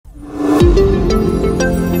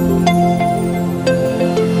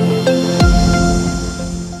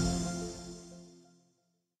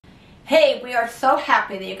so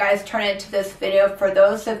happy that you guys turned into this video. For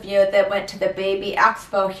those of you that went to the Baby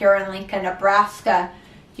Expo here in Lincoln, Nebraska,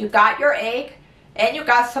 you got your egg and you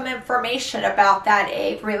got some information about that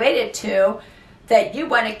egg related to that you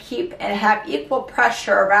want to keep and have equal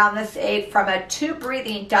pressure around this egg from 2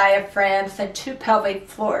 breathing diaphragms and 2 pelvic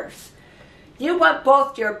floors. You want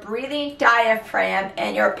both your breathing diaphragm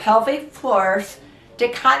and your pelvic floors to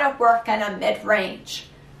kind of work in a mid-range.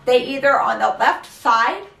 They either on the left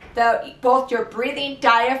side, both your breathing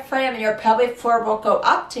diaphragm and your pelvic floor will go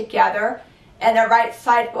up together and the right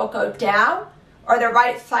side will go down, or the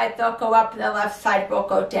right side they'll go up and the left side will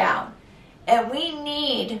go down. And we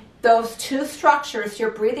need those 2 structures,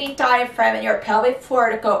 your breathing diaphragm and your pelvic floor,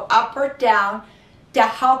 to go up or down to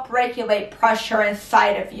help regulate pressure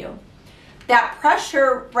inside of you. That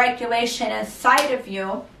pressure regulation inside of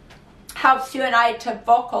you helps you and I to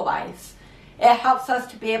vocalize. It helps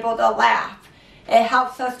us to be able to laugh. It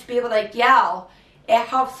helps us to be able to yell. It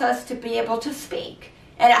helps us to be able to speak.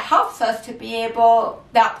 And it helps us to be able,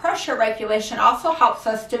 that pressure regulation also helps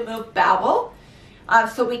us to move bowel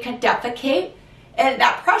so we can defecate. And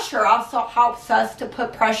that pressure also helps us to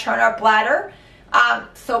put pressure on our bladder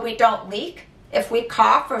so we don't leak if we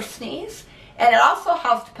cough or sneeze. And it also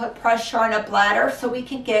helps to put pressure on a bladder so we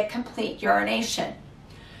can get complete urination.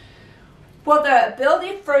 Well, the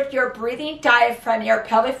ability for your breathing diaphragm and your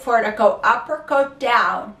pelvic floor to go up or go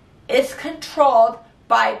down is controlled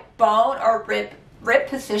by bone or rib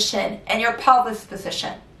position and your pelvis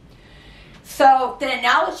position. So the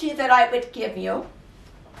analogy that I would give you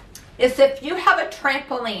is if you have a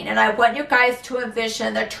trampoline, and I want you guys to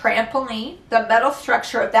envision the trampoline, the metal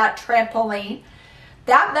structure of that trampoline.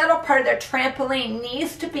 That metal part of the trampoline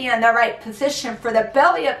needs to be in the right position for the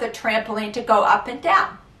belly of the trampoline to go up and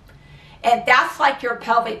down. And that's like your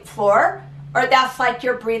pelvic floor, or that's like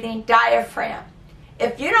your breathing diaphragm.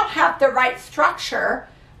 If you don't have the right structure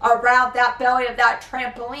around that belly of that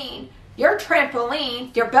trampoline, your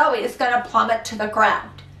belly is going to plummet to the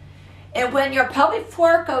ground. And when your pelvic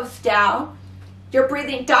floor goes down, your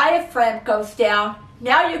breathing diaphragm goes down,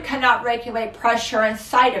 now you cannot regulate pressure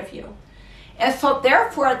inside of you. And so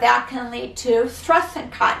therefore that can lead to stress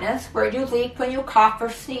incontinence, where you leak when you cough or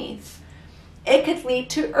sneeze. It could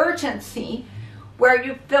lead to urgency, where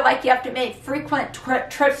you feel like you have to make frequent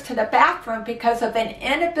trips to the bathroom because of an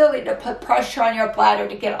inability to put pressure on your bladder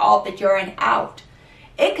to get all the urine out.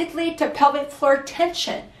 It could lead to pelvic floor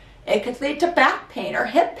tension. It could lead to back pain or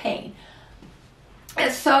hip pain.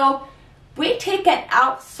 And so we take an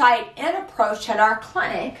outside-in approach at our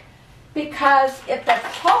clinic, because if the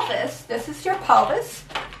pelvis, this is your pelvis,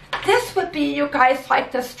 this would be, you guys,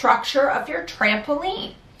 like the structure of your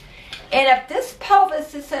trampoline. And if this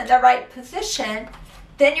pelvis is in the right position,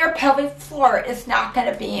 then your pelvic floor is not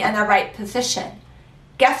going to be in the right position.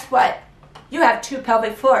 Guess what? You have 2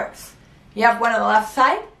 pelvic floors. You have one on the left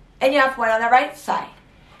side and you have one on the right side.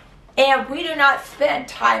 And we do not spend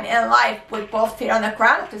time in life with both feet on the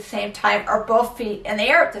ground at the same time or both feet in the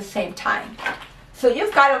air at the same time. So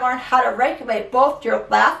you've got to learn how to regulate both your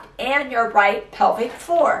left and your right pelvic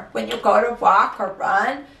floor. When you go to walk or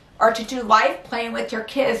run or to do life playing with your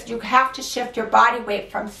kids, you have to shift your body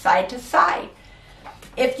weight from side to side.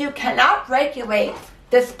 If you cannot regulate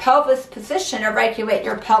this pelvis position or regulate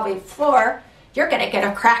your pelvic floor, you're going to get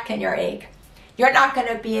a crack in your egg. You're not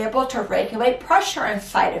going to be able to regulate pressure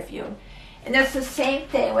inside of you. And it's the same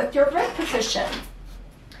thing with your rib position.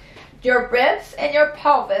 Your ribs and your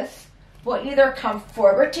pelvis will either come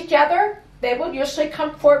forward together. They will usually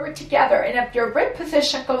come forward together. And if your rib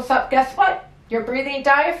position goes up, guess what? Your breathing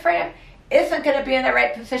diaphragm isn't going to be in the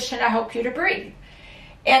right position to help you to breathe.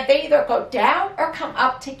 And they either go down or come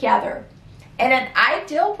up together. In an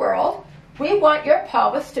ideal world, we want your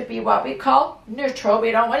pelvis to be what we call neutral.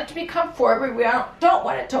 We don't want it to become forward. We don't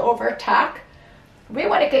want it to over-attack. We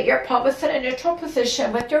want to get your pelvis in a neutral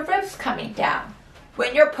position with your ribs coming down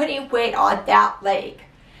when you're putting weight on that leg.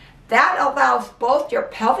 That allows both your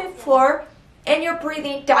pelvic floor and your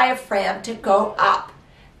breathing diaphragm to go up.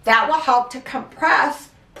 That will help to compress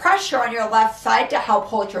pressure on your left side to help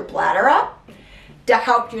hold your bladder up, to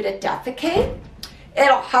help you to defecate.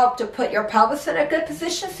 It'll help to put your pelvis in a good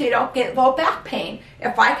position so you don't get low back pain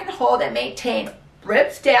if I can hold and maintain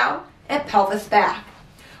ribs down and pelvis back.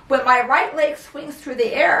 When my right leg swings through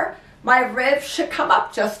the air, my ribs should come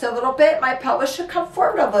up just a little bit, my pelvis should come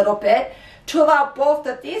forward a little bit to allow both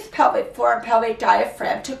of these pelvic floor and pelvic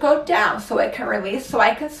diaphragm to go down so it can release, so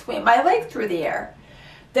I can swing my leg through the air.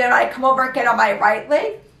 Then I come over and get on my right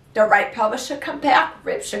leg, the right pelvis should come back,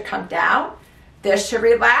 ribs should come down, this should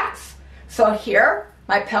relax. So here,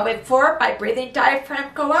 my pelvic floor, my breathing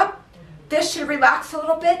diaphragm go up, this should relax a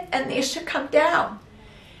little bit and these should come down.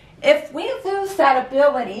 If we lose that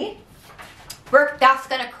ability, that's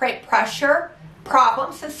going to create pressure,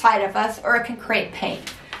 problems inside of us, or it can create pain.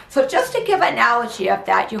 So just to give an analogy of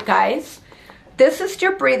that, you guys, this is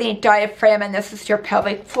your breathing diaphragm and this is your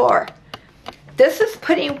pelvic floor. This is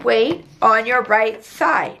putting weight on your right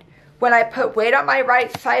side. When I put weight on my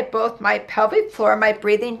right side, both my pelvic floor and my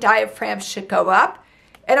breathing diaphragm should go up,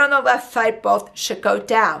 and on the left side, both should go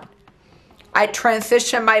down. I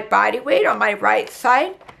transition my body weight on my right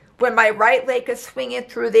side. When my right leg is swinging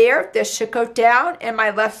through there, this should go down and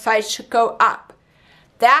my left side should go up.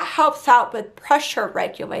 That helps out with pressure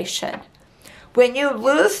regulation. When you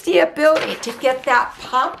lose the ability to get that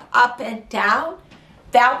pump up and down,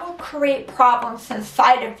 that will create problems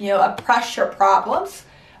inside of you, of pressure problems,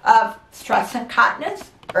 of stress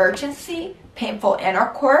incontinence, urgency, painful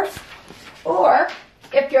intercourse, or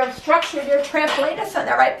if your structure, your trampoline is in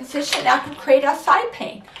the right position, that can create a side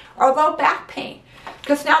pain or low back pain.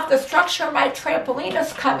 Because now if the structure of my trampoline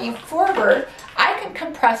is coming forward, I can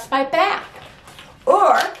compress my back.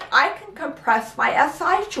 Or I can compress my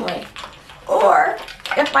SI joint. Or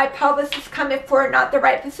if my pelvis is coming forward, not the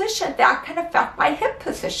right position, that can affect my hip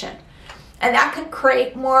position. And that can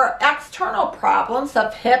create more external problems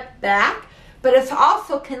of hip, back, but it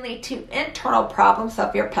also can lead to internal problems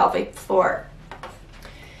of your pelvic floor.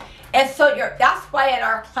 And so that's why in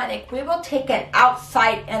our clinic, we will take an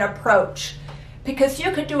outside-in approach. Because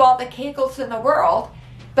you could do all the Kegels in the world,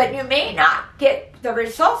 but you may not get the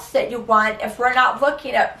results that you want if we're not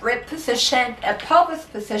looking at rib position and pelvis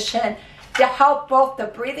position to help both the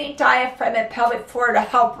breathing diaphragm and pelvic floor to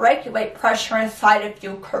help regulate pressure inside of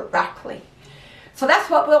you correctly. So that's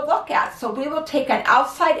what we'll look at. So we will take an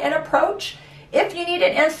outside-in approach. If you need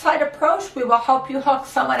an inside approach, we will help you hook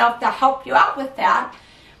someone up to help you out with that.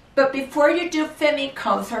 But before you do Femi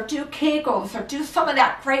cones or do Kegels or do some of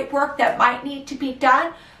that great work that might need to be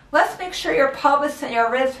done, let's make sure your pelvis and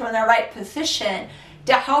your ribs are in the right position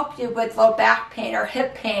to help you with low back pain or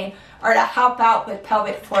hip pain or to help out with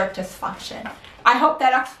pelvic floor dysfunction. I hope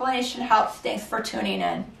that explanation helps. Thanks for tuning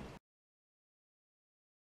in.